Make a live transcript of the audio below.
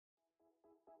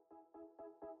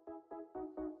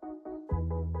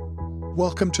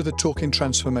Welcome to the Talking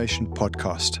Transformation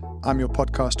podcast. I'm your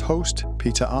podcast host,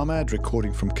 Peter Ahmad,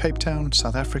 recording from Cape Town,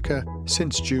 South Africa,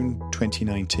 since June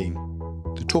 2019.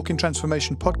 The Talking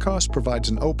Transformation podcast provides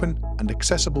an open and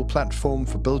accessible platform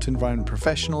for built environment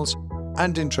professionals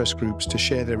and interest groups to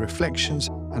share their reflections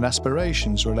and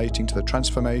aspirations relating to the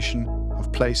transformation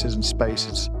of places and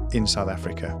spaces in South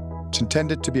Africa. It's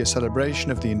intended to be a celebration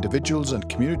of the individuals and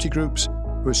community groups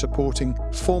who are supporting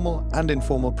formal and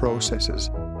informal processes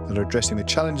that are addressing the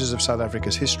challenges of South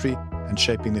Africa's history and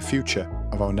shaping the future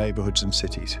of our neighbourhoods and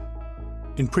cities.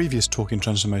 In previous Talking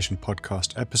Transformation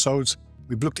podcast episodes,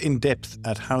 we've looked in depth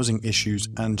at housing issues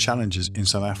and challenges in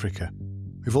South Africa.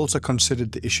 We've also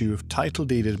considered the issue of title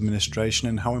deed administration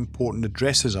and how important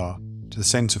addresses are to the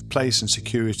sense of place and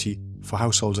security for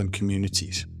households and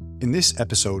communities. In this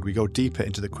episode, we go deeper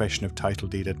into the question of title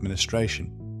deed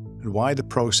administration and why the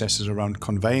processes around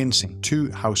conveyancing to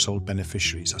household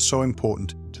beneficiaries are so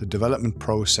important to the development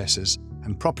processes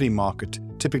and property market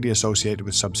typically associated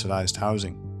with subsidised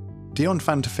housing. Dion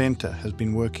van der Venter has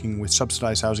been working with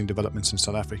subsidised housing developments in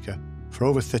South Africa for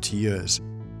over 30 years.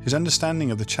 His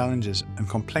understanding of the challenges and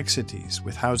complexities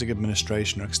with housing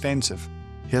administration are extensive.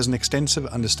 He has an extensive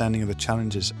understanding of the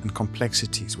challenges and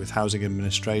complexities with housing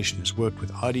administration, has worked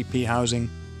with RDP housing,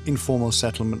 informal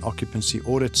settlement occupancy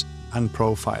audits and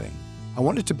profiling. I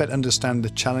wanted to better understand the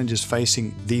challenges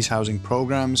facing these housing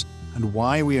programs and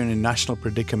why we are in a national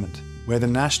predicament where the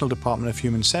National Department of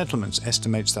Human Settlements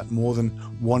estimates that more than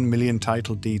 1 million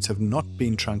title deeds have not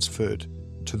been transferred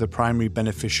to the primary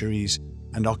beneficiaries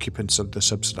and occupants of the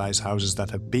subsidised houses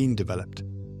that have been developed.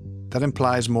 That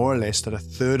implies more or less that a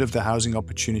third of the housing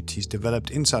opportunities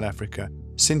developed in South Africa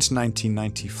since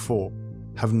 1994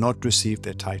 have not received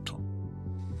their title.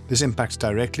 This impacts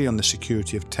directly on the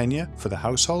security of tenure for the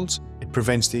households. It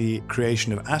prevents the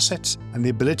creation of assets and the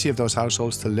ability of those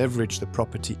households to leverage the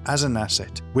property as an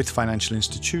asset with financial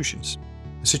institutions.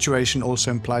 The situation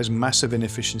also implies massive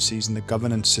inefficiencies in the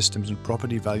governance systems and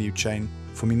property value chain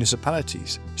for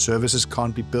municipalities. Services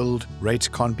can't be billed, rates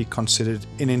can't be considered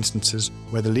in instances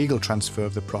where the legal transfer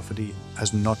of the property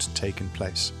has not taken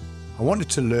place. I wanted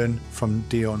to learn from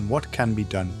Dion what can be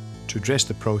done to address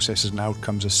the processes and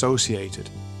outcomes associated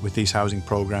with these housing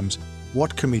programs,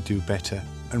 what can we do better,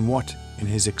 and what, in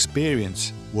his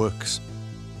experience, works.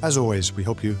 As always, we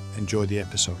hope you enjoy the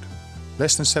episode.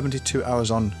 Less than 72 hours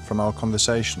on from our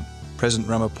conversation, President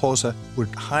Ramaphosa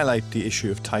would highlight the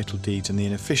issue of title deeds and the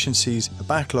inefficiencies, the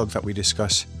backlog that we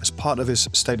discuss as part of his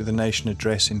State of the Nation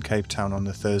address in Cape Town on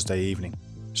the Thursday evening.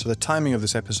 So the timing of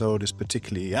this episode is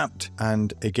particularly apt,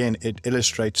 and again, it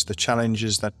illustrates the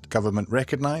challenges that government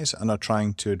recognise and are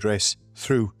trying to address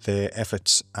through their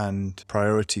efforts and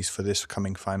priorities for this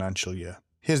coming financial year.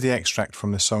 Here's the extract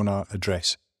from the SONA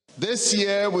address. This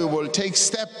year we will take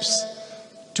steps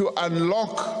to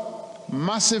unlock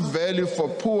massive value for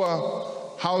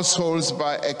poor households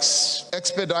by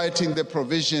expediting the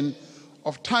provision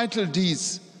of title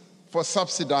deeds for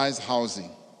subsidised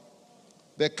housing.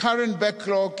 The current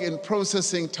backlog in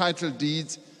processing title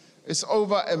deeds is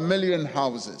over 1 million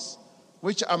houses,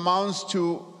 which amounts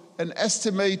to an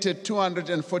estimated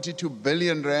 242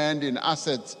 billion rand in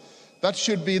assets that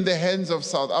should be in the hands of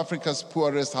South Africa's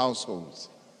poorest households.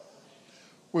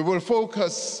 We will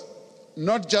focus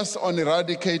not just on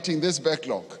eradicating this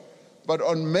backlog, but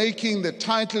on making the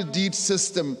title deed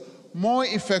system more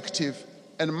effective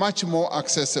and much more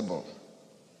accessible.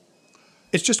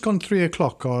 It's just gone 3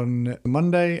 o'clock on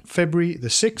Monday, February the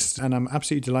 6th, and I'm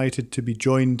absolutely delighted to be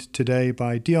joined today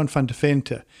by Dion van der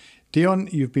Venter. Dion,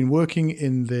 you've been working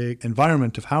in the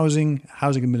environment of housing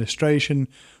administration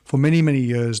for many, many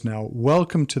years now.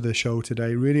 Welcome to the show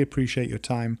today. Really appreciate your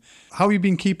time. How have you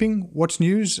been keeping? What's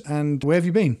news? And where have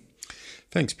you been?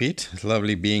 Thanks, Pete.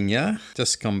 Lovely being here.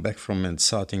 Just come back from an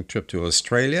exciting trip to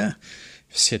Australia.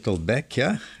 Settled back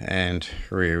here and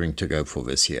rearing to go for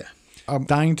this year. I'm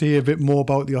dying to hear a bit more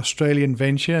about the Australian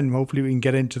venture, and hopefully we can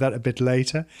get into that a bit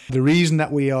later. The reason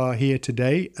that we are here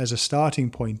today as a starting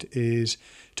point is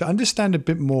to understand a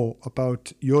bit more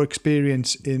about your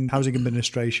experience in housing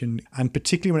administration, and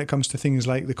particularly when it comes to things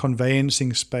like the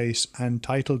conveyancing space and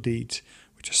title deeds,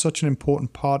 which are such an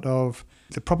important part of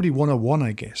the property 101,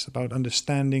 I guess, about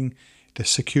understanding the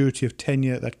security of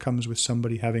tenure that comes with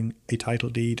somebody having a title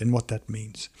deed and what that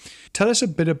means. Tell us a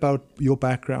bit about your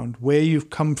background, where you've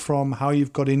come from, how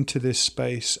you've got into this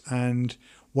space, and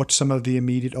what some of the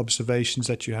immediate observations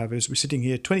that you have. As we're sitting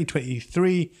here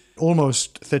 2023,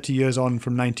 almost 30 years on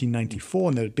from 1994,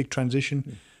 and there's a big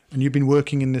transition, and you've been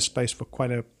working in this space for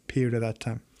quite a period of that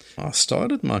time. I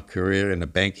started my career in the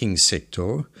banking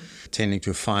sector, tending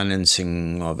to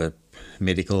financing of a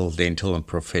medical, dental and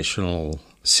professional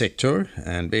sector.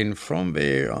 And then from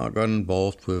there, I got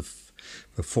involved with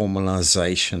the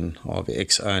formalization of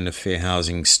ex-owner fair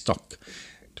housing stock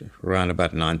around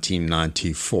about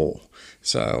 1994.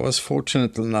 So I was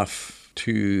fortunate enough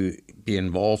to be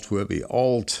involved with the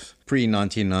old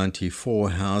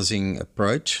pre-1994 housing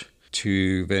approach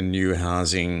to the new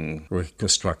housing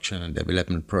reconstruction and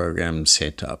development program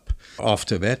set up.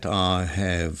 After that, I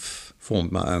have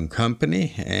formed my own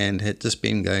company and had just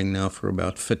been going now for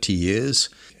about 30 years,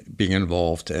 being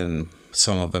involved in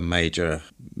some of the major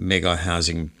mega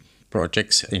housing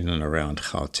projects in and around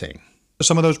Gauteng.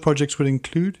 Some of those projects would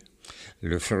include?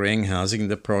 Luffereng Housing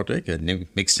the project, a new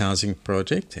mixed housing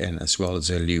project, and as well as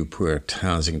a Leeupoort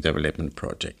housing development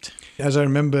project. As I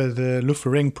remember, the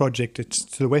Luffereng project, it's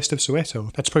to the west of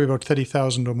Soweto. That's probably about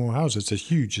 30,000 or more houses. It's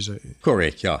huge, is it?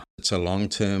 Correct, yeah. It's a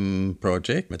long-term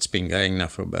project. It's been going now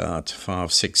for about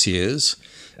 5-6 years,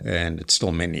 and it's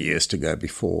still many years to go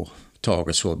before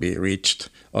targets will be reached,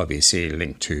 obviously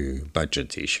linked to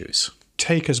budget issues.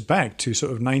 Take us back to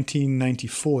sort of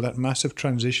 1994, that massive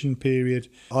transition period,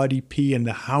 RDP and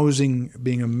the housing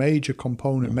being a major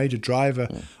component, major driver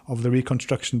of the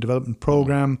reconstruction development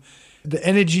program. The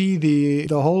energy, the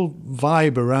whole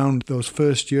vibe around those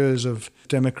first years of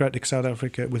democratic South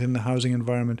Africa within the housing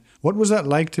environment. What was that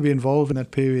like to be involved in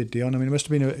that period, Dion? I mean, it must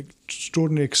have been an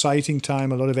extraordinarily exciting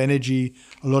time, a lot of energy,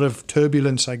 a lot of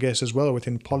turbulence, I guess, as well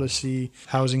within policy,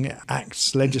 housing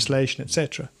acts, legislation,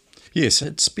 etc. Yes,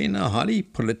 it's been a highly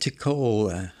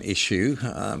political issue.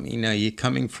 You're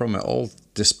coming from an old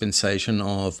dispensation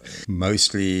of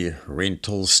mostly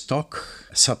rental stock,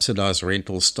 subsidized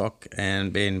rental stock,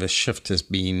 and then the shift has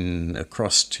been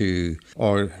across to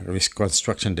our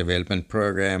reconstruction development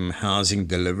program, housing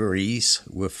deliveries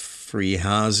with free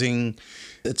housing.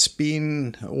 It's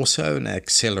been also an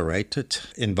accelerated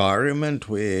environment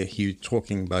where you're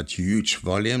talking about huge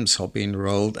volumes have been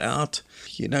rolled out.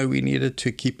 We needed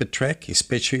to keep a track,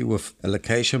 especially with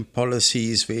allocation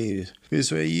policies where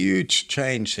there's a huge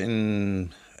change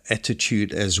in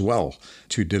attitude as well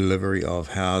to delivery of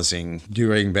housing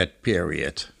during that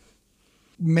period.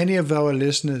 Many of our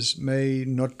listeners may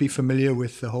not be familiar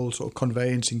with the whole sort of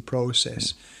conveyancing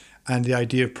process and the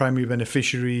idea of primary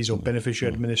beneficiaries or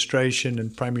beneficiary administration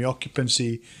and primary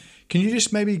occupancy. Can you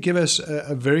just maybe give us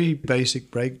a very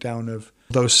basic breakdown of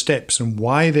those steps and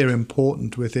why they're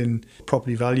important within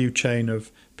property value chain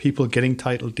of people getting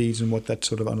title deeds and what that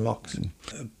sort of unlocks?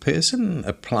 A person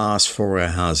applies for a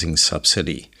housing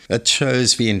subsidy. It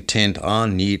shows the intent, I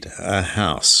need a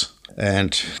house.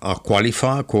 And I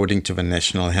qualify according to the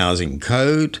National Housing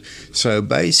Code. So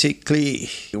basically,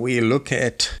 we look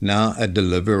at now a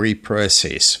delivery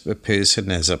process. The person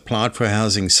has applied for a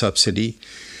housing subsidy.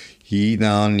 He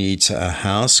now needs a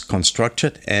house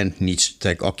constructed and needs to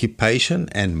take occupation,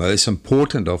 and most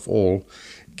important of all,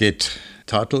 get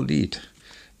title deed.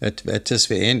 That is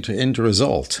the end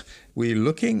result. We're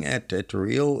looking at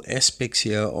real aspects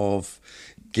here of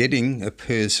getting a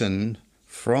person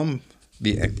from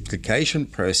the application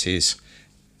process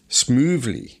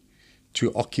smoothly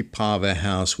to occupy the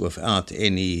house without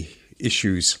any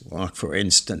issues, like for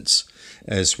instance,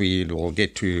 as we will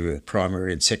get to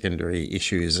primary and secondary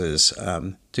issues, is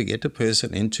to get a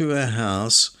person into a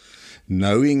house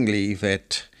knowingly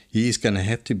that he's going to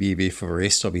have to be there for the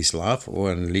rest of his life or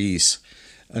on lease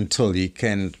until he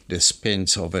can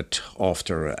dispense of it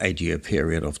after an 8-year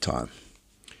period of time.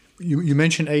 You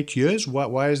mentioned 8 years.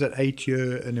 Why is that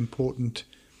 8-year an important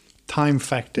time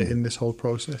factor in this whole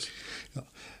process?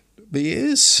 There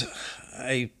is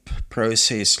a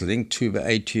process linked to the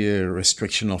 8-year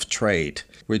restriction of trade,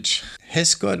 which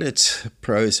has got its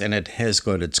pros and it has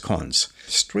got its cons.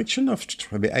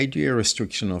 The 8-year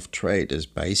restriction of trade is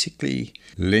basically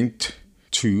linked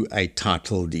to a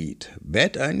title deed.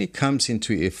 That only comes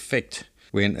into effect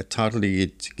when a title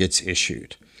deed gets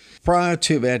issued. Prior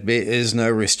to that, there is no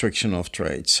restriction of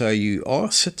trade. So you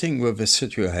are sitting with a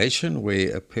situation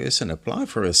where a person applied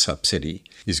for a subsidy,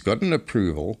 he's got an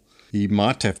approval, he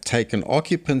might have taken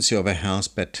occupancy of a house,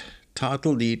 but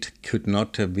title deed could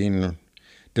not have been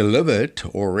delivered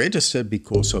or registered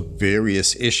because of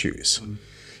various issues.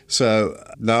 So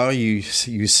now you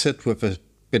sit with a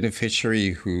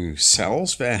beneficiary who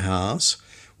sells their house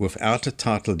without a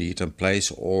title deed in place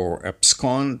or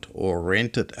abscond or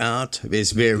rent it out.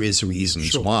 There's various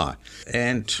reasons why.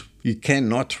 And you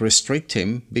cannot restrict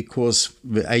him because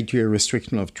the 8-year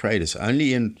restriction of trade is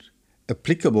only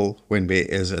applicable when there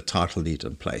is a title deed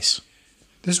in place.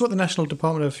 This is what the National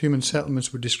Department of Human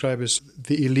Settlements would describe as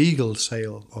the illegal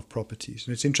sale of properties.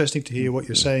 And it's interesting to hear what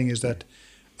you're saying is that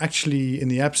actually in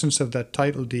the absence of that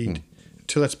title deed,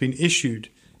 until that's been issued,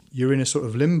 you're in a sort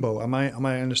of limbo. Am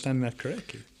I understanding that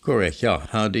correctly? Correct, yeah.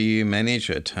 How do you manage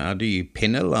it? How do you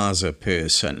penalize a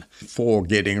person for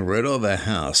getting rid of a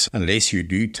house unless you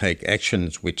do take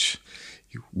actions which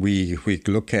we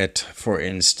look at? For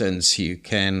instance, you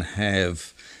can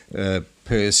have a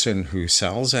person who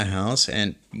sells a house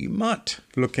and you might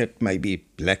look at maybe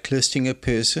blacklisting a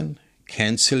person,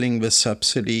 cancelling the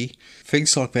subsidy,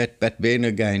 things like that. But then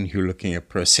again, you're looking at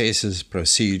processes,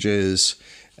 procedures,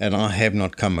 and I have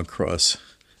not come across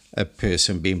a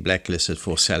person being blacklisted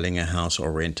for selling a house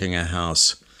or renting a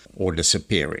house or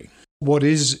disappearing. What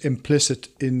is implicit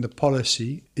in the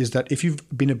policy is that if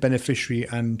you've been a beneficiary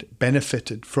and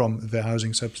benefited from the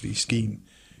housing subsidy scheme,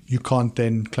 you can't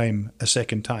then claim a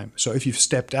second time. So if you've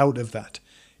stepped out of that,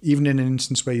 even in an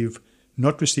instance where you've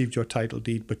not received your title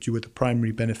deed, but you were the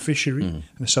primary beneficiary and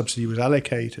the subsidy was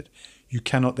allocated, you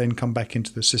cannot then come back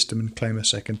into the system and claim a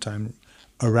second time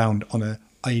around on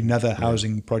another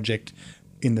housing project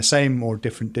in the same or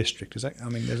different district. Is that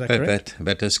correct?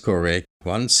 That is correct.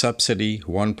 One subsidy,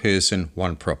 one person,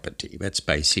 one property. That's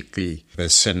basically the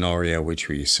scenario which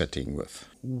we're sitting with.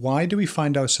 Why do we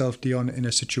find ourselves, Dion, in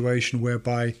a situation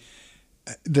whereby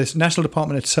the National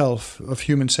Department itself of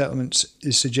Human Settlements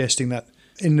is suggesting that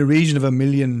in the region of 1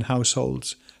 million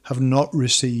households have not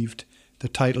received the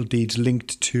title deeds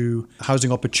linked to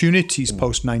housing opportunities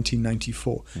post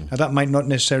 1994. Now, that might not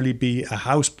necessarily be a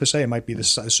house per se. It might be the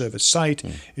service site.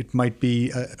 It might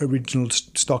be original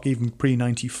stock even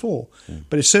pre-94.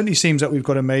 But it certainly seems that we've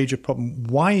got a major problem.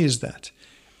 Why is that?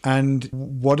 And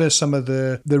what are some of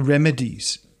the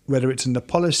remedies, whether it's in the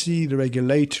policy, the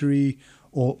regulatory,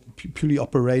 or purely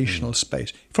operational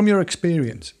space, from your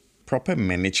experience? Proper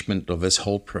management of this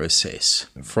whole process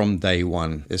from day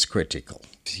one is critical.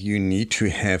 You need to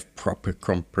have proper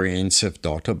comprehensive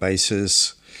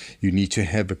databases. You need to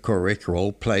have the correct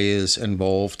role players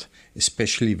involved,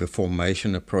 especially the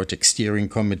formation of project steering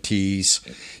committees.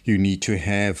 You need to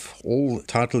have all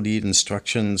title deed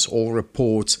instructions, all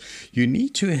reports. You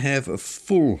need to have a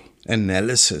full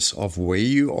analysis of where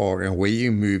you are and where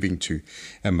you're moving to.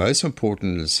 And most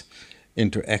important is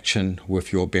interaction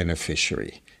with your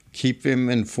beneficiary. Keep them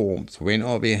informed. When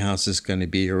are their houses going to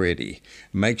be ready?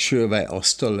 Make sure they are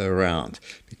still around,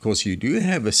 because you do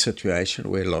have a situation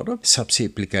where a lot of subsidy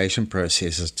application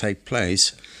processes take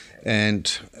place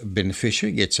and a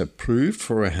beneficiary gets approved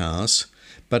for a house,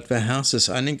 but the house is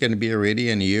only going to be ready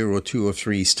in a year or 2 or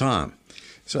 3's time.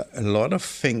 So a lot of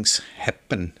things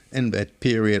happen in that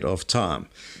period of time.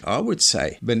 I would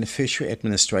say beneficiary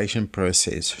administration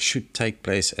process should take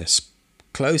place as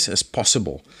close as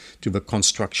possible to the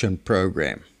construction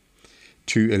program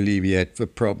to alleviate the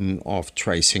problem of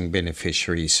tracing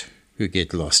beneficiaries who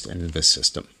get lost in the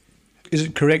system. Is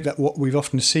it correct that what we've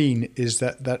often seen is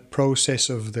that process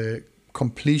of the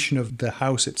completion of the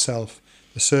house itself,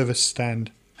 the service stand,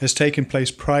 has taken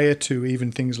place prior to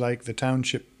even things like the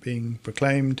township being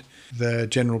proclaimed, the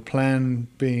general plan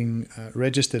being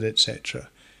registered, etc.,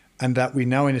 and that we're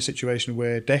now in a situation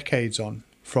where decades on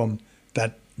from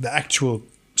that, the actual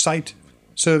site,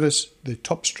 service, the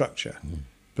top structure,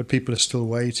 but people are still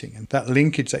waiting. And that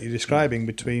linkage that you're describing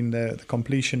between the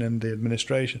completion and the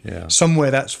administration, somewhere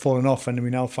that's fallen off, and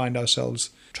we now find ourselves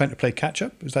trying to play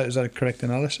catch-up. Is that a correct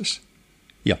analysis?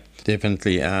 Yeah,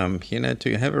 definitely.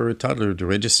 To have a title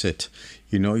registered,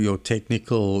 your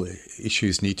technical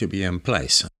issues need to be in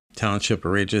place. Township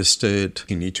registered,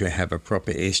 you need to have a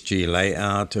proper SG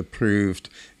layout approved,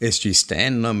 SG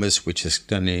stand numbers, which is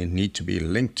going to need to be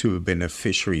linked to a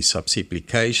beneficiary subsidy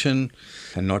application,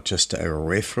 and not just a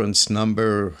reference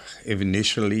number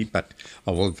initially, but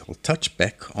I will touch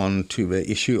back on to the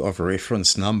issue of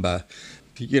reference number.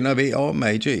 There are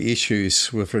major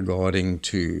issues with regarding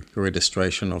to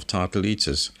registration of title deeds.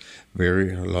 There's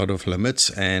a lot of limits,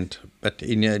 but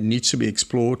it needs to be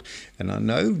explored. And I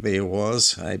know there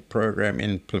was a program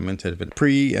implemented with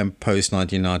pre and post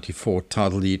 1994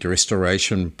 title deed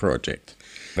restoration project.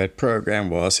 That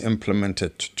program was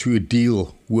implemented to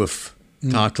deal with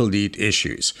title deed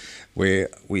issues, where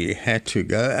we had to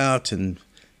go out and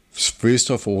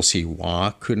first of all see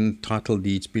why couldn't title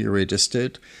deeds be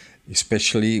registered,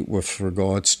 especially with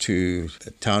regards to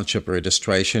township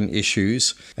registration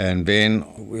issues. And then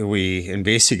we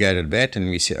investigated that and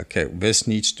we said, okay, this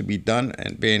needs to be done.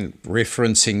 And then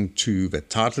referencing to the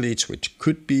title deeds which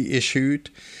could be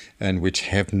issued and which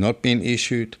have not been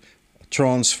issued,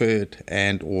 transferred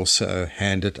and also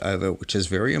handed over, which is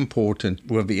very important.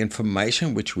 With the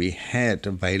information which we had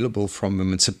available from the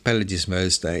municipalities in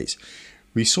those days,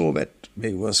 we saw that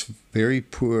there was very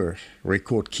poor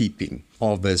record keeping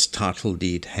of those title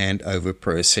deed handover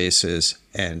processes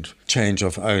and change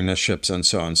of ownerships and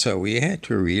so on. So we had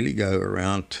to really go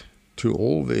around to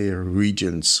all the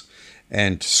regions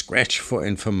and scratch for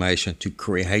information to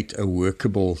create a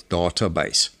workable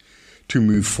database to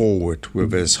move forward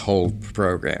with this whole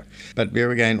program. But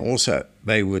there again, also,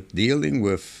 they were dealing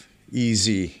with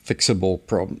easy, fixable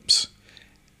problems.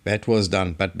 That was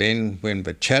done. But then when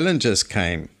the challenges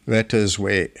came, that is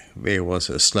where there was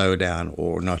a slowdown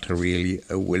or not really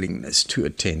a willingness to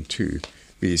attend to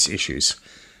these issues.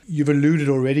 You've alluded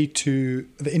already to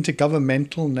the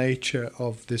intergovernmental nature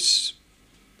of this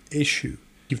issue.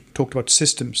 You've talked about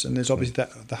systems, and there's obviously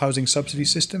the housing subsidy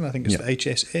system. I think it's the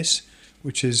HSS,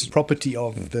 which is property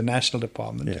of the national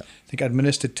department. I think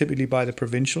administered typically by the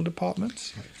provincial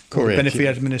departments. Correct. Benefit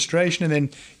administration. And then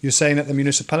you're saying that the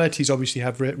municipalities obviously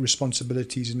have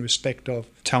responsibilities in respect of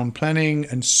town planning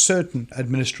and certain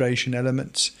administration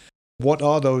elements. What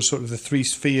are those sort of the three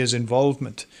spheres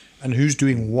involvement, and who's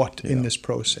doing what in this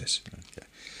process?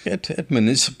 Okay. At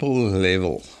municipal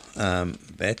level,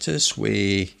 that is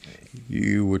where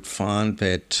you would find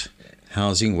that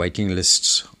housing waiting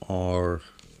lists are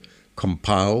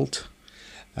compiled,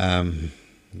 the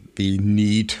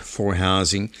need for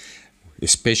housing,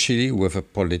 especially with a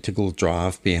political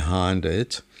drive behind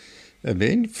it. And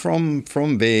then from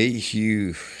there,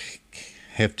 you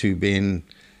have to then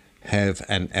have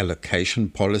an allocation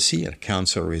policy, a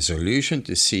council resolution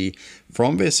to see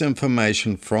from this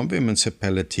information from the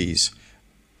municipalities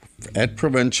at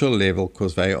provincial level,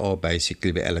 because they are basically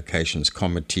the allocations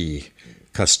committee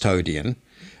custodian,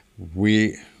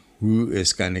 who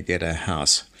is going to get a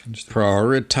house.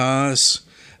 Prioritize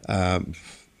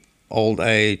old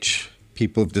age,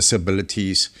 people with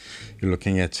disabilities. You're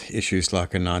looking at issues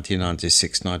like a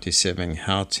 1996-97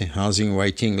 housing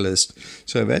waiting list.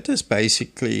 So that is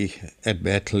basically at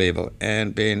that level.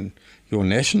 And then your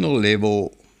national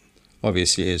level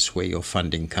obviously is where your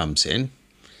funding comes in,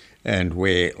 and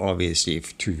where obviously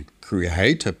to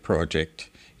create a project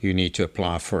you need to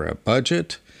apply for a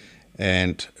budget,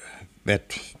 and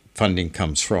that funding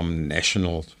comes from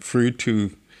national through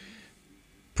to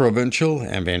provincial,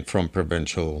 and then from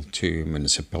provincial to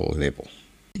municipal level.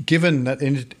 Given that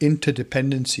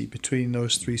interdependency between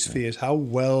those three spheres, how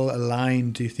well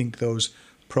aligned do you think those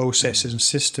processes and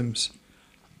systems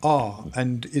are?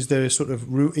 And is there sort of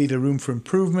either room for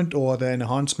improvement, or are there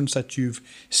enhancements that you've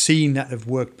seen that have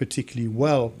worked particularly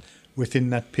well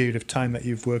within that period of time that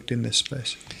you've worked in this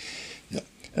space?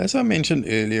 As I mentioned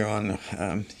earlier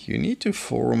on, you need to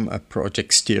form a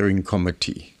project steering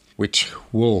committee, which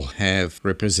will have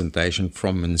representation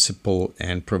from municipal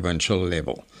and provincial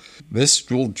level. This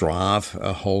will drive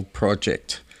a whole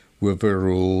project with the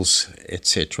rules,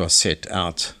 etc., set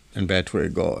out in that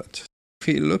regard. If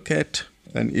you look at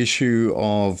an issue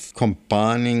of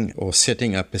combining or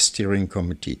setting up a steering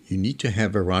committee, you need to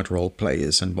have the right role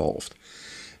players involved.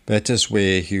 That is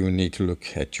where you need to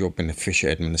look at your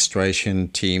beneficiary administration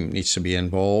team needs to be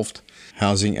involved.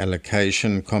 Housing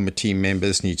allocation committee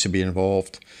members need to be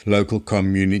involved. Local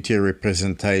community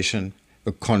representation,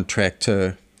 a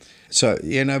contractor. So,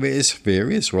 there is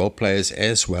various role players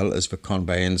as well as the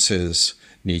conveyancers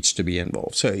needs to be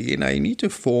involved. So, you need to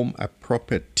form a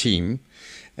proper team.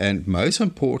 And most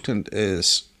important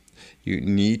is you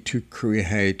need to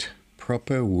create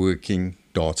proper working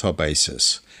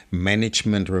databases,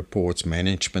 management reports,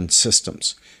 management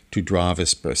systems to drive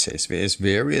this process. There's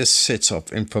various sets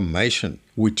of information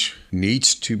which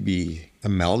needs to be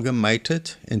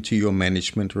amalgamated into your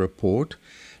management report.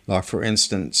 Like, for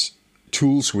instance,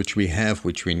 tools which we have,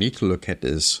 which we need to look at,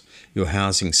 is your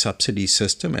housing subsidy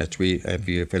system, as we have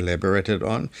elaborated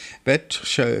on. That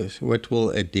shows what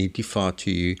will identify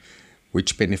to you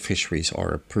which beneficiaries are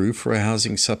approved for a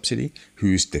housing subsidy,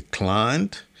 who's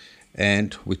declined,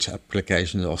 and which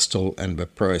applications are still in the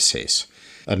process.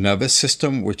 Another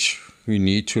system which we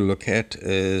need to look at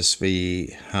is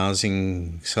the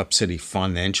housing subsidy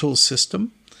financial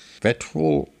system. That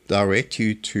will direct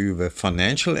you to the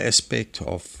financial aspect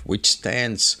of which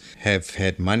stands have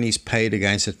had monies paid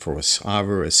against it for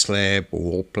either a slab or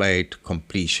wall plate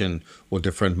completion or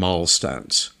different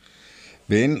milestones.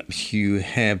 Then you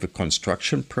have a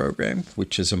construction program,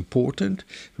 which is important.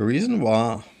 The reason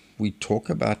why we talk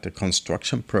about the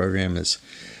construction program is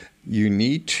you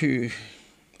need to,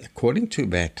 according to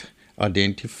that,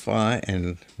 identify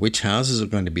and which houses are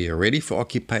going to be ready for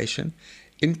occupation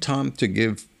in time to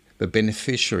give the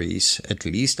beneficiaries at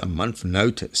least a month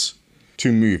notice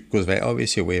to move, because they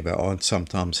obviously where they are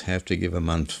sometimes have to give a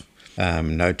month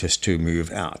notice to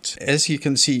move out. As you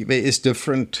can see, there is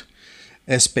different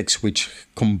aspects which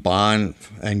combine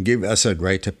and give us a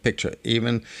greater picture.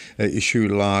 Even an issue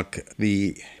like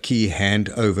the key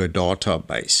handover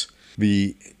database,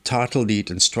 the title deed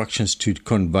instructions to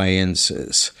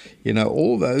conveyances,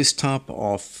 all those type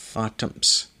of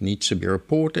items need to be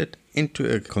reported into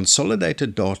a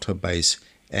consolidated database,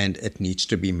 and it needs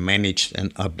to be managed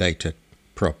and updated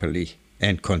properly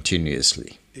and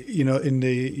continuously. In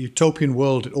the utopian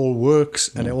world, it all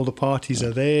works and all the parties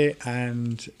are there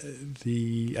and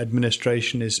the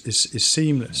administration is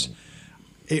seamless.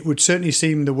 It would certainly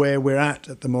seem the way we're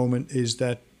at the moment is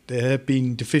that there have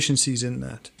been deficiencies in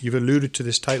that. You've alluded to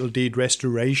this title deed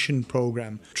restoration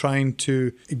program, trying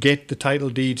to get the title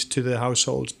deeds to the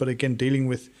households, but again, dealing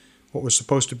with what was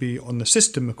supposed to be on the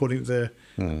system, according to the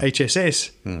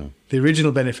HSS, the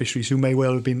original beneficiaries who may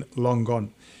well have been long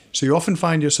gone. So you often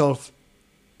find yourself,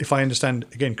 if I understand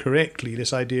again correctly,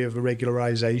 this idea of a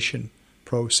regularization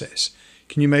process.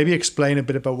 Can you maybe explain a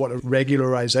bit about what a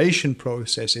regularization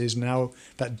process is and how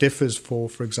that differs for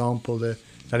example, that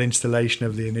installation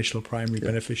of the initial primary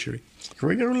beneficiary?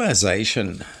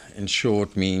 Regularization, in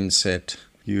short, means that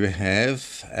you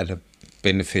have a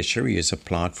beneficiary who's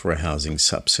applied for a housing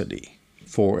subsidy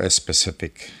for a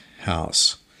specific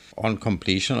house. On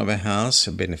completion of a house,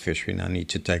 a beneficiary now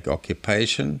needs to take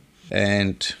occupation,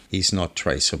 and he's not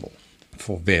traceable.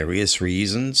 For various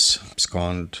reasons,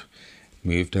 abscond,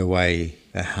 moved away,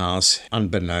 the house,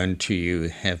 unbeknown to you,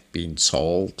 have been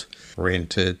sold,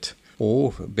 rented,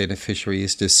 or beneficiary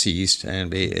is deceased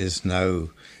and there is no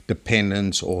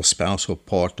dependents or spouse or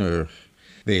partner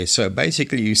there. So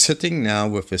basically you're sitting now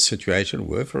with a situation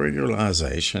with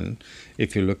regularization.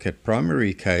 If you look at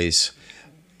primary case,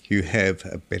 you have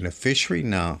a beneficiary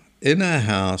now in a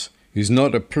house who's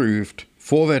not approved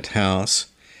for that house,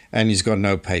 and he's got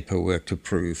no paperwork to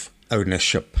prove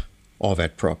ownership of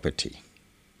that property.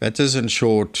 That is, in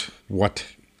short, what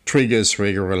triggers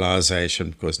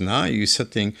regularization, because now you're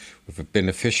sitting with a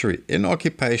beneficiary in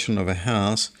occupation of a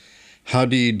house. How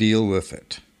do you deal with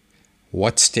it?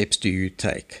 What steps do you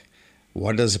take?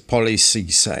 What does the policy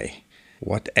say?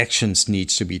 What actions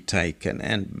needs to be taken?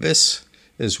 And this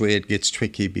is where it gets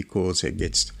tricky, because it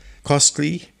gets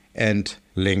costly and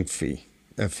lengthy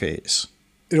affairs.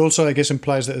 It also, I guess,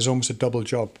 implies that there's almost a double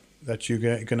job, that you're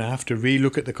going to have to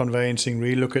relook at the conveyancing,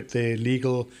 relook at the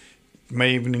legal,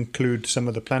 may even include some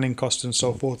of the planning costs and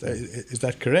so forth. Is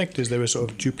that correct? Is there a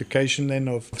sort of duplication then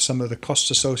of some of the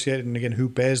costs associated? And again, who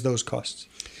bears those costs?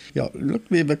 Yeah, look,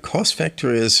 the cost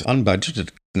factor is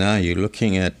unbudgeted. Now you're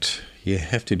looking at, you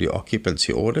have to do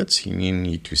occupancy audits. You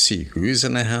need to see who's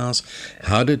in the house,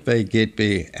 how did they get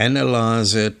there,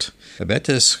 analyze it. That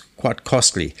is quite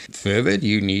costly. Further,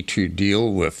 you need to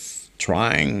deal with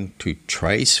trying to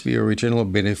trace the original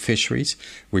beneficiaries,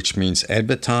 which means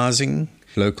advertising,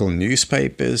 local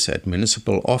newspapers, at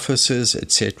municipal offices,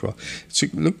 etc. So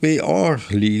look, there are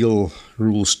legal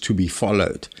rules to be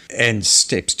followed and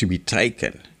steps to be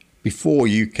taken before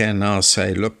you can now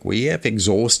say, look, we have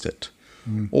exhausted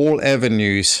all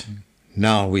avenues,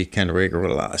 now we can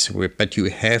regularize. But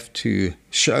you have to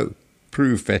show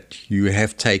proof that you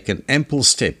have taken ample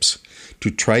steps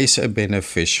to trace a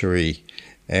beneficiary,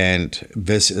 and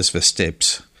this is the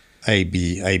steps A,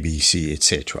 B, C,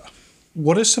 etc.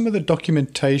 What is some of the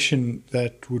documentation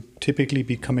that would typically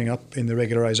be coming up in the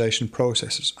regularization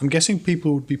processes? I'm guessing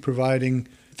people would be providing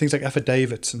things like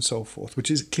affidavits and so forth,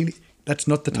 which is clearly, that's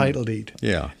not the title deed.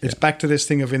 Yeah. It's back to this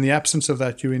thing of, in the absence of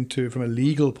that, you're into, from a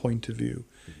legal point of view,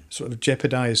 sort of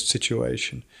jeopardized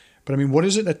situation. But I mean, what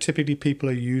is it that typically people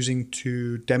are using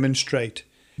to demonstrate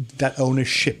that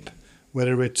ownership,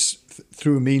 whether it's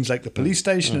through means like the police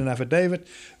station and affidavit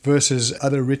versus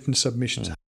other written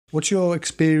submissions? What's your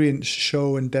experience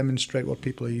show and demonstrate what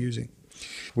people are using?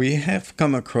 We have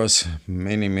come across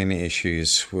many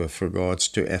issues with regards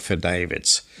to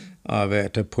affidavits, either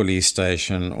at a police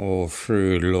station or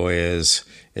through lawyers,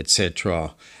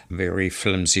 etc. Very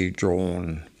flimsy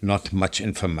drawn, not much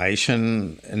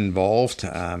information involved.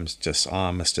 Just,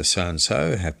 Mr.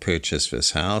 So-and-so have purchased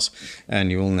this house,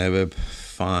 and you will never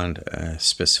find a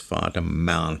specified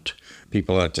amount.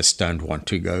 People just don't want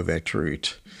to go that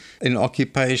route. In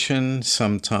occupation,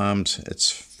 sometimes it's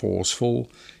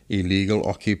forceful, illegal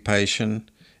occupation,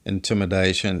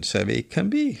 intimidation. So there can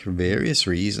be various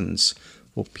reasons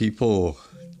for people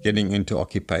getting into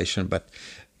occupation, but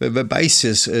the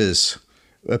basis is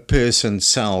a person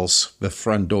sells the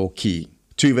front door key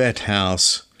to that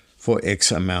house for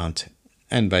X amount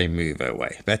and they move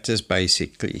away. That is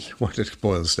basically what it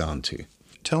boils down to.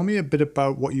 Tell me a bit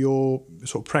about what your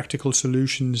sort of practical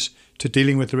solutions to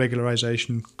dealing with the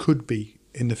regularization could be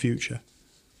in the future.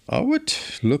 I would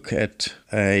look at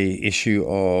a issue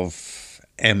of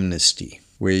amnesty,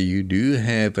 where you do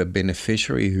have a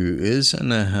beneficiary who is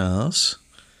in a house.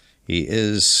 He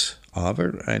is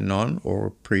either a non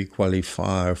or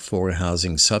pre-qualifier for a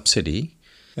housing subsidy.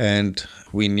 And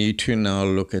we need to now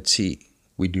look at,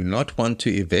 we do not want to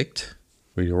evict.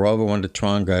 We rather want to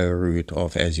try and go a route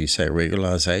of, as you say,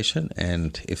 regularization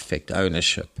and effect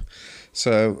ownership.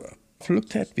 So I've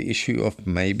looked at the issue of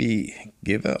maybe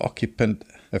give an occupant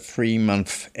a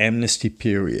 3-month amnesty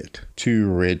period to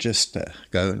register,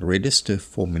 go and register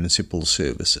for municipal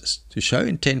services, to show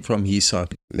intent from his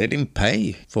side. Let him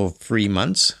pay for 3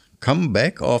 months, come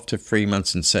back after 3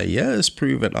 months and say, yes,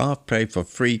 prove it, I've paid for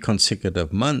 3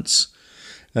 consecutive months.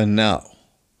 And now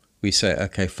we say,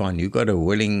 okay, fine, you got a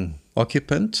willing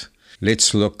occupant.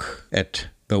 Let's look at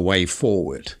the way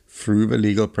forward through the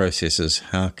legal processes.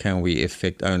 How can we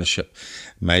effect ownership?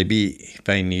 Maybe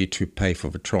they need to pay for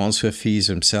the transfer fees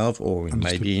themselves, or we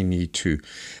maybe need to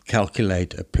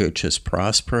calculate a purchase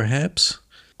price perhaps.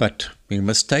 But we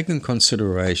must take in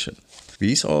consideration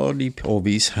these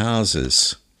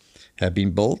houses have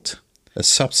been built, a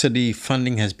subsidy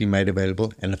funding has been made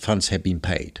available, and the funds have been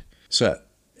paid. So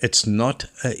it's not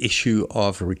an issue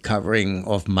of recovering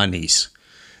of monies.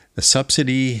 The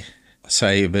subsidy,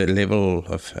 say the level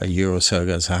of a year or so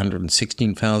ago, is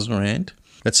 116,000 Rand.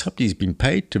 That subsidy has been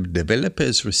paid. The developer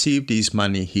has received his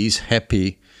money. He's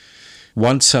happy.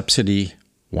 One subsidy,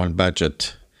 one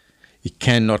budget. You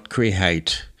cannot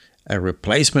create a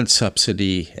replacement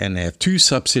subsidy and have 2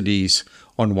 subsidies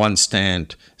on one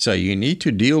stand. So you need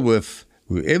to deal with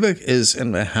whoever is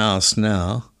in the house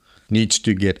now needs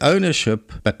to get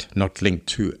ownership, but not linked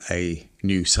to a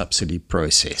new subsidy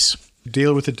process.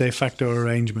 Deal with the de facto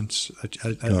arrangements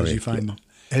as you find them.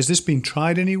 Has this been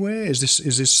tried anywhere? Is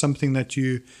this something that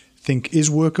you think is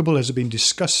workable? Has it been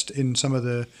discussed in some of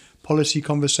the policy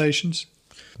conversations?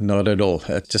 Not at all.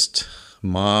 It's just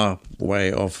my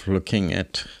way of looking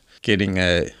at getting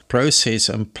a process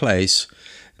in place,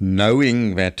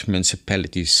 knowing that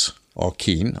municipalities are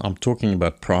keen. I'm talking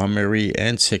about primary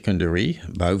and secondary,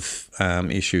 both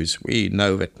issues. We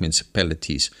know that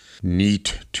municipalities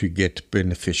need to get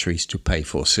beneficiaries to pay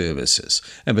for services.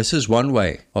 And this is one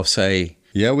way of saying,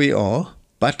 yeah, we are,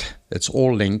 but it's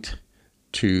all linked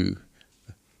to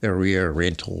arrear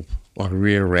rental or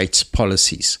arrear rates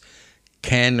policies.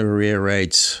 Can arrear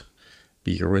rates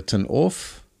be written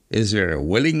off? Is there a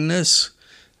willingness?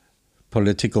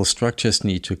 Political structures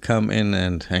need to come in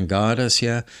and guide us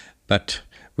here. But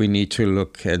we need to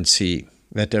look and see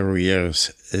that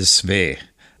arrears is there.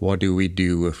 What do we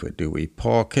do with it? Do we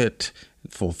park it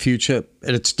for future?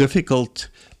 It's difficult,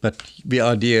 but the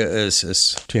idea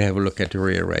is to have a look at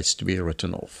arrear rates to be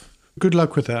written off. Good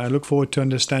luck with that. I look forward to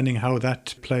understanding how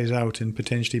that plays out and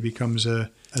potentially becomes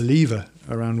a lever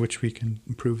around which we can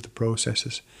improve the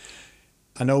processes.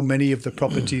 I know many of the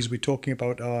properties we're talking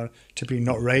about are typically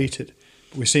not rated.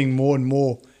 But we're seeing more and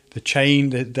more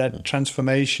that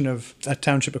transformation of a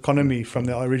township economy from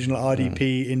the original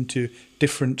RDP into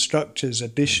different structures,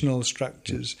 additional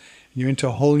structures. You're into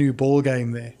a whole new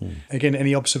ballgame there. Again,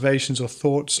 any observations or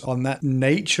thoughts on that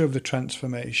nature of the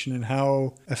transformation and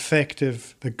how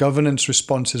effective the governance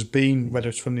response has been, whether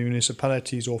it's from the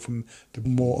municipalities or from the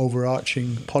more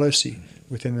overarching policy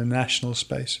within the national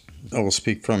space? I will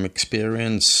speak from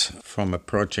experience from a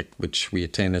project which we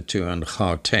attended to in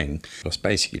Gauteng. It was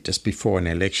basically just before an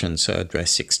election, so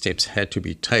drastic steps had to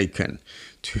be taken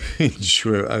to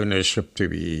ensure ownership to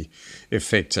be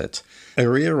effected.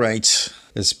 Arrear rates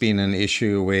has been an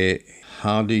issue where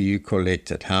how do you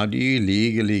collect it? How do you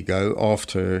legally go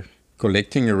after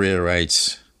collecting arrear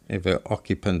rates if the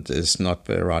occupant is not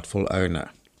the rightful owner?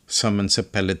 Some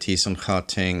municipalities in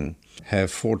Gauteng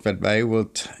have thought that they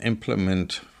would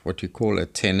implement what you call a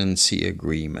tenancy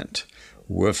agreement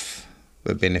with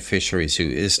the beneficiaries who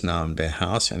is now in their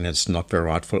house and it's not the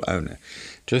rightful owner,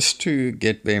 just to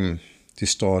get them to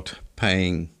start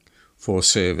paying for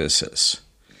services.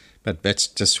 But that's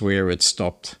just where it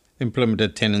stopped. Implement a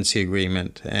tenancy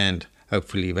agreement and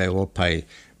hopefully they will pay,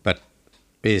 but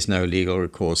there's no legal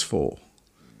recourse for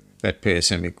that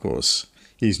person because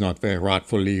he's not the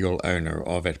rightful legal owner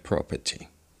of that property.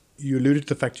 You alluded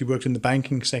to the fact you worked in the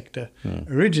banking sector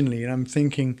originally, and I'm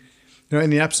thinking, in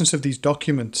the absence of these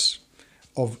documents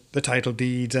of the title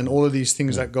deeds and all of these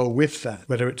things that go with that,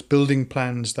 whether it's building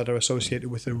plans that are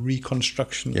associated with a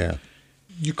reconstruction,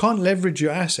 you can't leverage your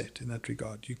asset in that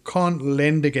regard. You can't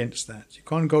lend against that. You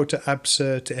can't go to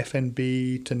ABSA, to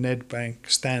FNB, to Nedbank,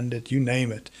 Standard, you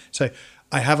name it. Say,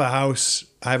 I have a house,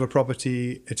 I have a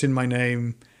property, it's in my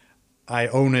name, I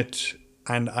own it,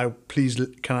 and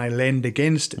can I lend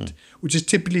against it? Which is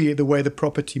typically the way the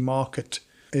property market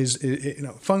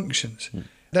functions.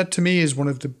 That to me is one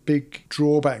of the big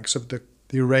drawbacks of the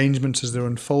arrangements as they're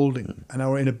unfolding and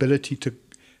our inability to,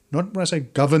 not when I say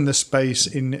govern the space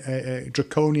in a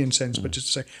draconian sense, but just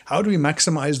to say, how do we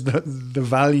maximize the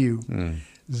value,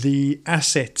 the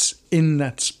assets in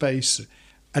that space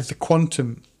at the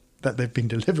quantum that they've been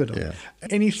delivered on? Yeah.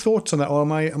 Any thoughts on that, or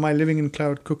am I living in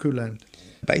cloud cuckoo land?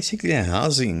 Basically, a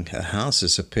house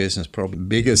is a person's probably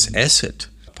biggest asset,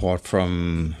 apart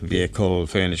from vehicle,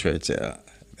 furniture.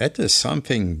 That is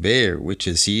something there which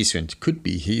is his, and could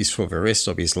be his for the rest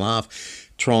of his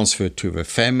life, transferred to the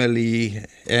family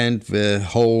and the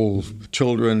whole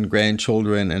children,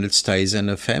 grandchildren, and it stays in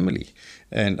the family.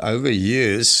 And over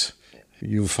years,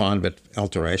 you'll find that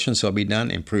alterations are being done,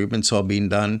 improvements are being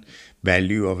done,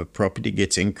 value of a property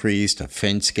gets increased, a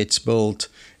fence gets built,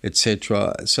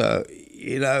 etc. So,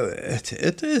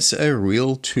 it is a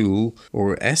real tool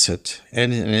or asset,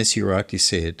 and as you rightly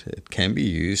said, it can be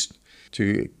used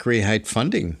to create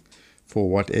funding for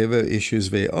whatever issues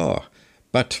there are.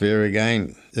 But there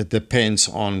again, it depends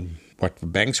on what the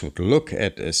banks would look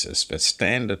at as the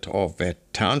standard of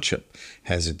that township.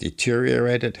 Has it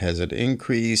deteriorated? Has it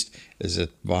increased? Is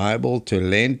it viable to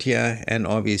lend here? And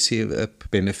obviously the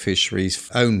beneficiary's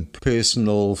own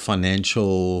personal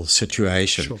financial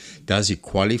situation. Sure. Does he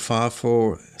qualify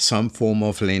for some form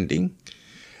of lending?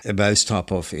 Those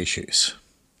type of issues.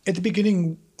 At the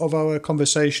beginning of our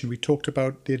conversation, we talked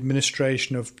about the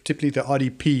administration of particularly the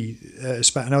RDP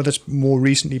span. I know that's more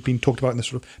recently been talked about in the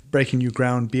sort of breaking new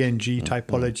ground, BNG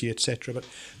typology, etc. But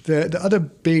the other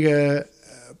bigger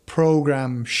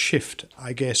program shift,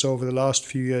 I guess, over the last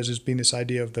few years has been this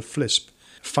idea of the FLISP,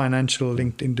 Financial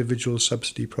Linked Individual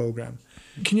Subsidy Program.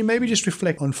 Can you maybe just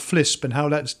reflect on FLISP and how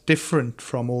that's different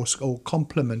from, or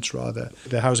complements rather,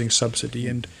 the housing subsidy,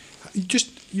 and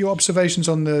just your observations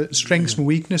on the strengths and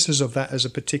weaknesses of that as a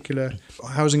particular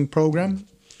housing program?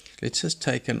 Let's just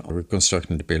take a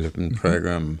reconstruction development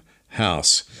program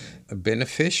house. A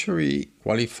beneficiary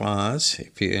qualifies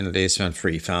if you earn less than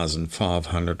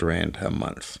 3,500 Rand a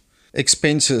month.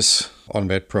 Expenses on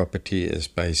that property is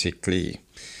basically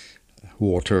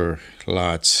water,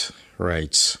 lights,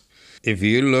 rates. If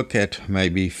you look at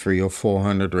maybe 300 or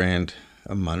 400 Rand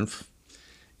a month,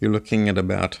 you're looking at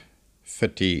about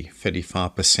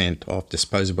 35% of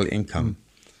disposable income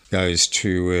goes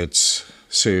towards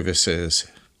services.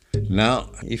 Now,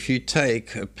 if you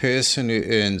take a person who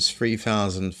earns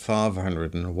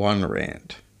 3,501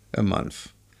 Rand a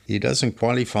month, he doesn't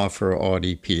qualify for an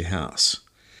RDP house.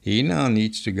 He now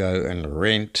needs to go and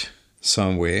rent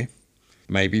somewhere,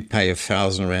 maybe pay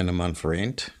 1,000 Rand a month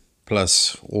rent,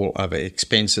 plus all other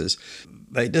expenses.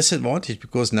 They're disadvantaged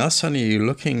because now suddenly you're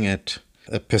looking at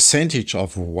a percentage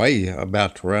of around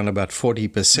about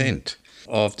 40%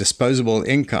 of disposable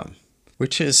income,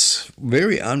 which is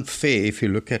very unfair if you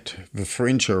look at the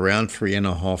fringe around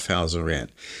 3,500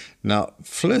 Rand. Now,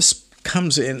 FLISP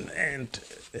comes in and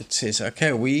it says,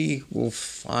 okay, we will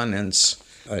finance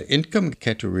an income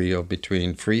category of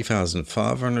between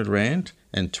 3,500 Rand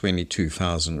and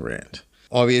 22,000 Rand.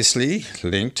 Obviously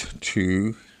linked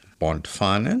to bond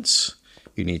finance.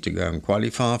 You need to go and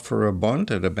qualify for a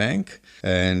bond at a bank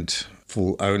and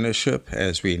full ownership,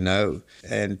 as we know.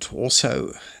 And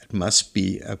also, it must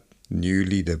be a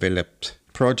newly developed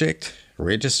project,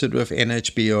 registered with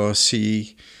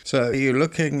NHBRC. So you're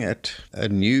looking at a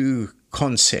new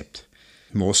concept,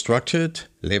 more structured,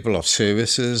 level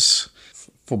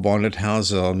for bonded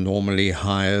houses are normally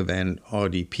higher than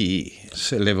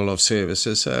RDP level of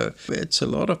services. So it's a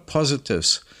lot of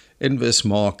positives in this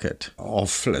market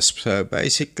of FLISP. So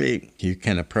basically, you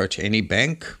can approach any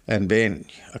bank and then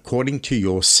according to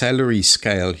your salary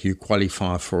scale, you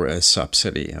qualify for a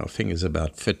subsidy. I think it's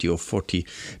about 30 or 40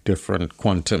 different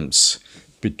quantums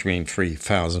between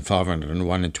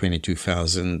 3,501 and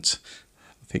 22,000.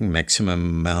 I think maximum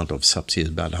amount of subsidy is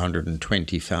about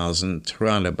 120,000,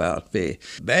 round about there.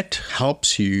 That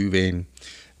helps you then,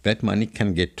 that money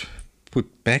can get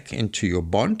put back into your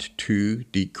bond to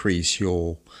decrease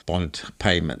your bond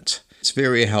payment. It's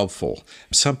very helpful.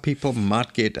 Some people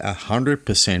might get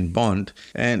 100% bond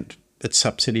and that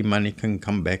subsidy money can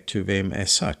come back to them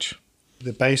as such.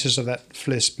 The basis of that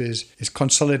FLISP is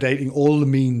consolidating all the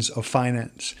means of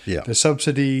finance. Yeah. The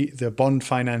subsidy, the bond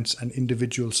finance and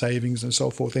individual savings and so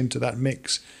forth into that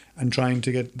mix and trying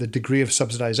to get the degree of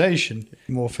subsidization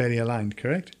more fairly aligned,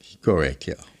 correct? Correct,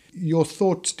 yeah. Your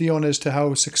thoughts, Dion, as to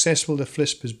how successful the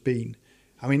FLISP has been?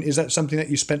 I mean, is that something that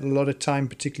you spent a lot of time,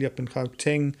 particularly up in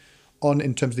Gauteng, on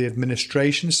in terms of the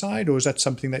administration side, or is that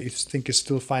something that you think is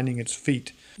still finding its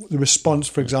feet? The response,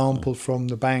 for example, from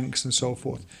the banks and so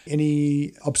forth.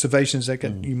 Any observations that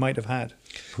you might have had?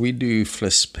 We do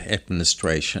FLISP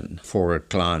administration for our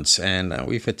clients, and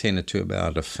we've attended to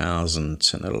about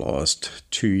 1,000 in the last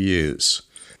 2 years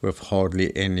with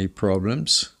hardly any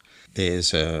problems.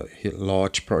 There's a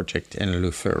large project in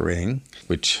Lufering,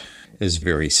 which is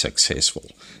very successful.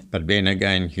 But then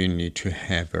again, you need to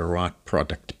have a right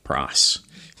product price.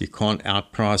 You can't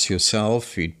outprice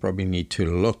yourself. You'd probably need to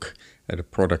look at a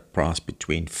product price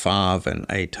between 5 and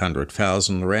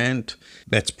 800,000 rand.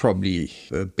 That's probably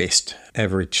the best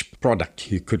average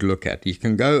product you could look at. You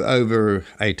can go over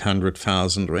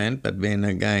 800,000 rand, but then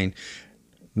again,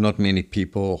 not many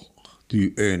people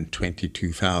do earn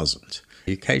 22,000.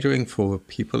 You're catering for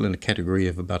people in a category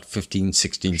of about 15,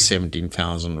 16,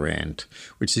 17,000 rand,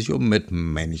 which is your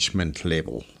mid-management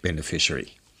level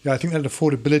beneficiary. Yeah, I think that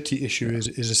affordability issue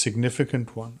is a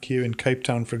significant one. Here in Cape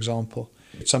Town, for example,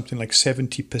 it's something like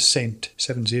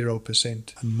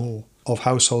 70% and more of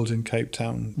households in Cape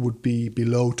Town would be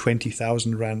below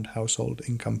 20,000 rand household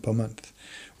income per month,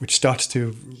 which starts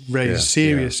to raise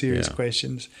serious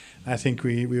questions. I think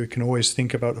we can always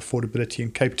think about affordability, in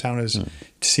Cape Town as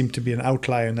seem to be an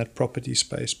outlier in that property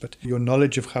space. But your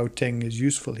knowledge of Gauteng is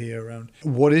useful here around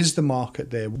what is the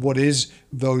market there? What is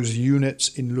those units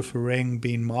in Lufering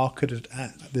being marketed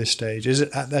at this stage? Is it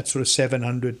at that sort of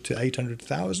 700 to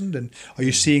 800,000? And are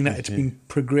you seeing that it's being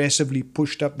progressively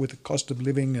pushed up with the cost of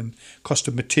living and cost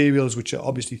of materials, which are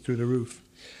obviously through the roof?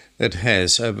 It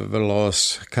has over the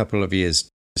last couple of years,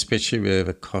 especially where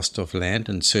the cost of land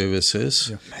and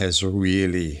services has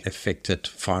really affected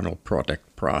final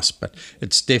product price. But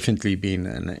it's definitely been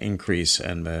an increase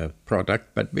in the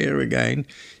product. But there again,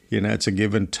 it's a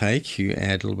give and take. You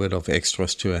add a little bit of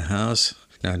extras to a house,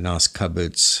 nice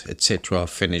cupboards, etc.,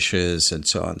 finishes and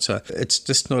so on. So it's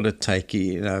just not a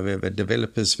takey. The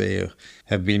developers there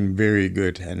have been very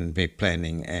good in their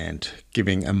planning and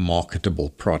giving a marketable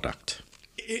product.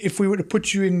 If we were to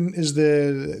put you in as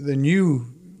the new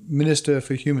Minister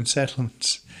for Human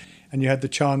Settlements, and you had the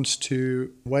chance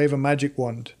to wave a magic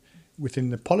wand within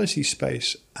the policy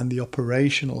space and the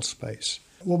operational space,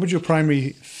 what would your primary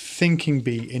thinking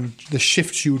be in the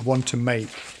shifts you would want to make?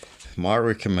 My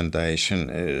recommendation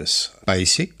is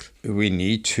basic. We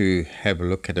need to have a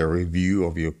look at a review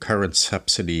of your current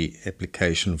subsidy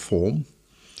application form.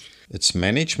 It's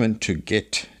management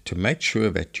to make sure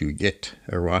that you get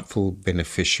a rightful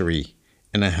beneficiary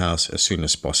in a house as soon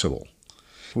as possible.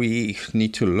 We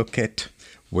need to look at,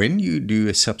 when you do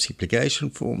a subsidy application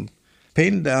form,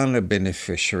 pen down a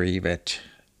beneficiary that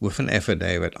with an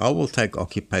affidavit, I will take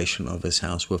occupation of this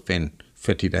house within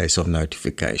 30 days of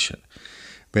notification.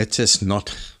 That has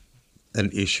not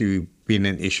been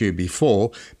an issue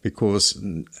before, because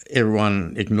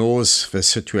everyone ignores the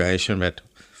situation that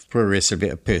progressively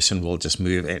a person will just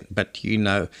move in. But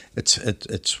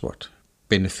it's what?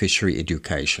 Beneficiary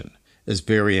education is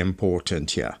very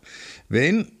important here.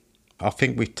 Then I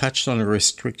think we touched on a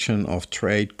restriction of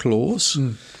trade clause.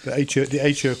 The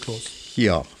 8-year clause.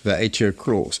 Yeah, the 8-year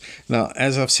clause. Now,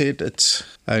 as I've said, it's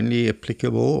only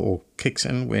applicable or kicks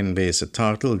in when there's a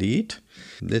title deed.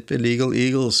 Let the legal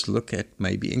eagles look at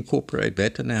maybe incorporate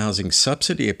that in the housing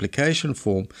subsidy application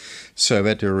form so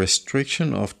that a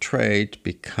restriction of trade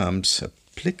becomes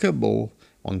applicable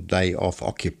on day of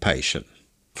occupation.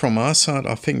 From our side,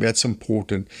 I think that's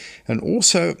important. And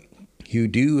also, you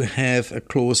do have a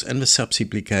clause in the subsidy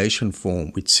application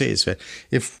form which says that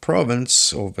if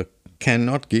province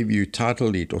cannot give you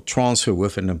title deed or transfer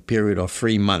within a period of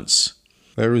 3 months,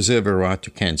 they reserve a right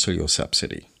to cancel your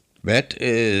subsidy. That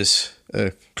is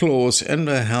a clause in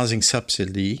the housing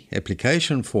subsidy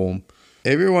application form.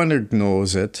 Everyone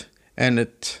ignores it, and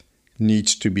it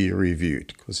needs to be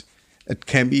reviewed because it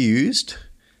can be used,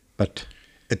 but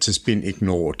it has been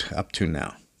ignored up to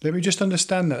now. Let me just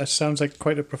understand that. That sounds like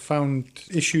quite a profound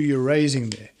issue you're raising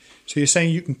there. So you're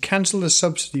saying you can cancel the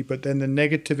subsidy, but then the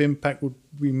negative impact would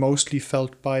be mostly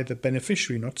felt by the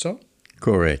beneficiary, not so?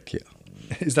 Correct, yeah.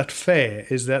 Is that fair?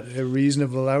 Is that a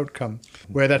reasonable outcome?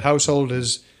 Where that household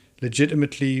has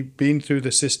legitimately been through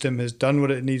the system, has done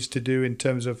what it needs to do in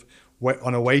terms of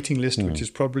on a waiting list, which is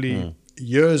probably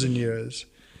years and years,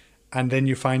 and then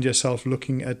you find yourself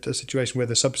looking at a situation where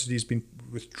the subsidy has been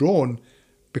withdrawn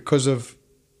because of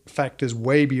factors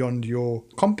way beyond your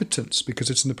competence, because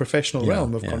it's in the professional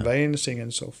realm of conveyancing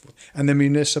and so forth, and the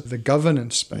municipal, the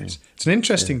governance space. It's an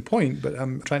interesting point, but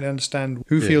I'm trying to understand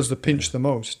who feels the pinch the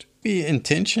most. The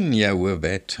intention with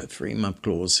that 3-month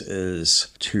clause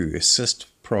is to assist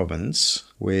province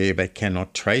where they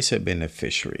cannot trace a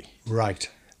beneficiary. Right.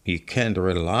 you can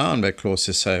rely on that clause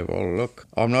to say, well, look,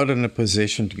 I'm not in a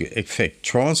position to effect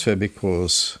transfer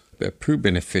because the approved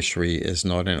beneficiary is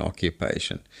not in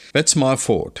occupation. That's my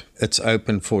fault. It's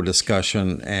open for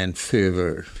discussion and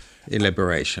further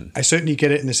elaboration. I certainly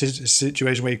get it in a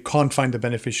situation where you can't find the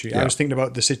beneficiary. Yeah. I was thinking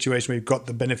about the situation where you've got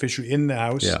the beneficiary in the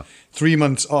house. 3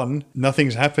 months on,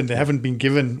 nothing's happened. They haven't been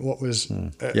given what was...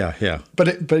 But yeah,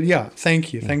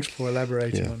 thank you. Thanks for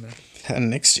elaborating on that.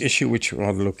 And next issue which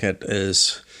I'll look at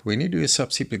is when you do a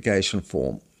substitution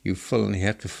form, you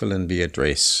have to fill in the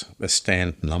address, a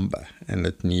stand number, and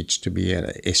it needs to be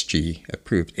an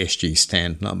approved SG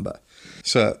stand number.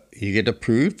 So you get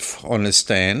approved on a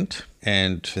stand,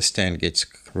 and the stand gets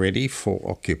ready for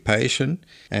occupation,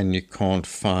 and you can't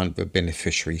find the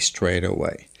beneficiary straight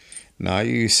away. Now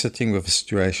you're sitting with a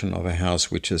situation of a house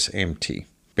which is empty.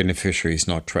 Beneficiary is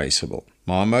not traceable.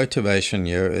 My motivation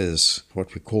here is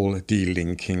what we call a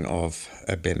delinking of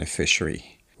a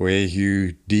beneficiary, where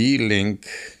you delink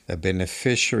a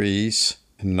beneficiary's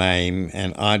name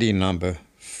and ID number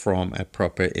from a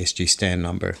proper SG stand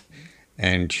number,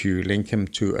 and you link him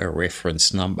to a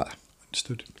reference number.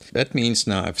 Understood. That means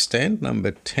now if stand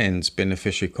number 10's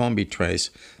beneficiary can't be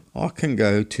traced, I can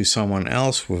go to someone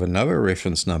else with another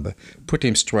reference number, put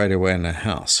him straight away in a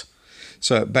house.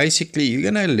 So basically,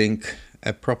 you're going to link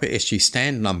a proper SG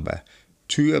stand number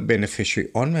to a beneficiary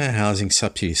on the housing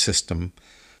subsidy system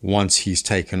once he's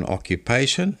taken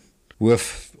occupation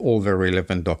with all the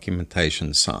relevant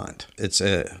documentation signed. It's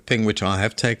a thing which I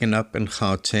have taken up in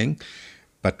Gauteng,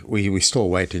 but we're still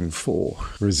waiting for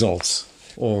results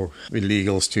or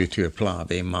illegals to apply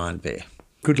their mind there.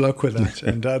 Good luck with that,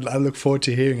 and I look forward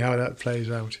to hearing how that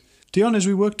plays out. Dion, as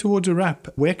we work towards a wrap,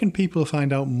 where can people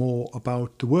find out more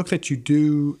about the work that you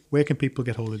do? Where can people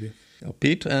get hold of you?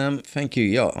 Pete, thank you.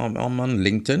 Yeah, I'm on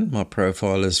LinkedIn. My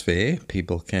profile is there.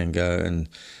 People can go and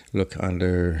look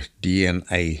under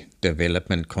DNA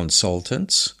Development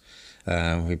Consultants.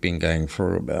 We've been going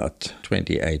for about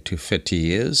 28 to 30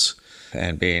 years.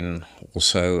 And then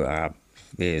also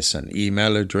there's an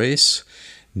email address,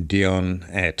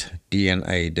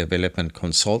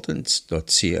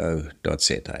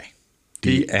 dion@dnadevelopmentconsultants.co.za.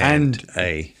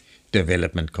 D&A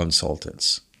Development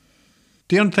Consultants.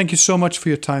 Dion, thank you so much for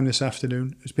your time this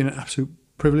afternoon. It's been an absolute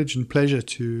privilege and pleasure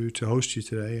to host you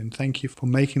today. And thank you for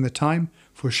making the time,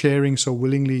 for sharing so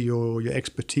willingly your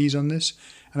expertise on this.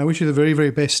 And I wish you the very,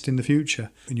 very best in the future,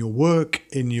 in your work,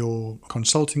 in your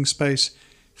consulting space.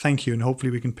 Thank you. And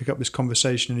hopefully we can pick up this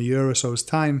conversation in a year or so's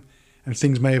time, and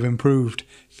things may have improved.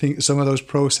 Some of those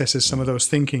processes, some of the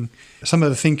thinking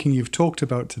you've talked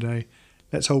about today,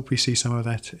 let's hope we see some of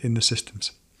that in the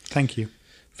systems. Thank you.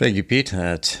 Thank you, Pete.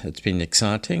 It's been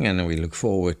exciting, and we look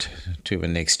forward to the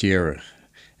next year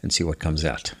and see what comes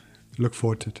out. Look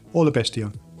forward to it. All the best,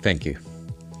 Dion. Thank you.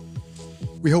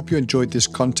 We hope you enjoyed this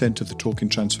content of the Talking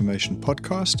Transformation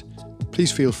podcast.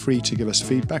 Please feel free to give us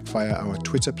feedback via our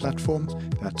Twitter platform.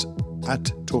 That's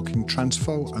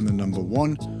 @TalkingTransfo and the number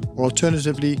 1, or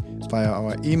alternatively via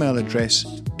our email address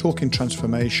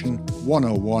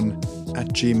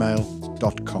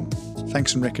talkingtransformation101@gmail.com.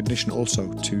 Thanks and recognition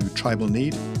also to Tribal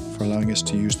Need for allowing us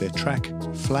to use their track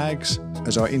Flags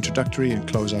as our introductory and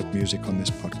closeout music on this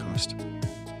podcast.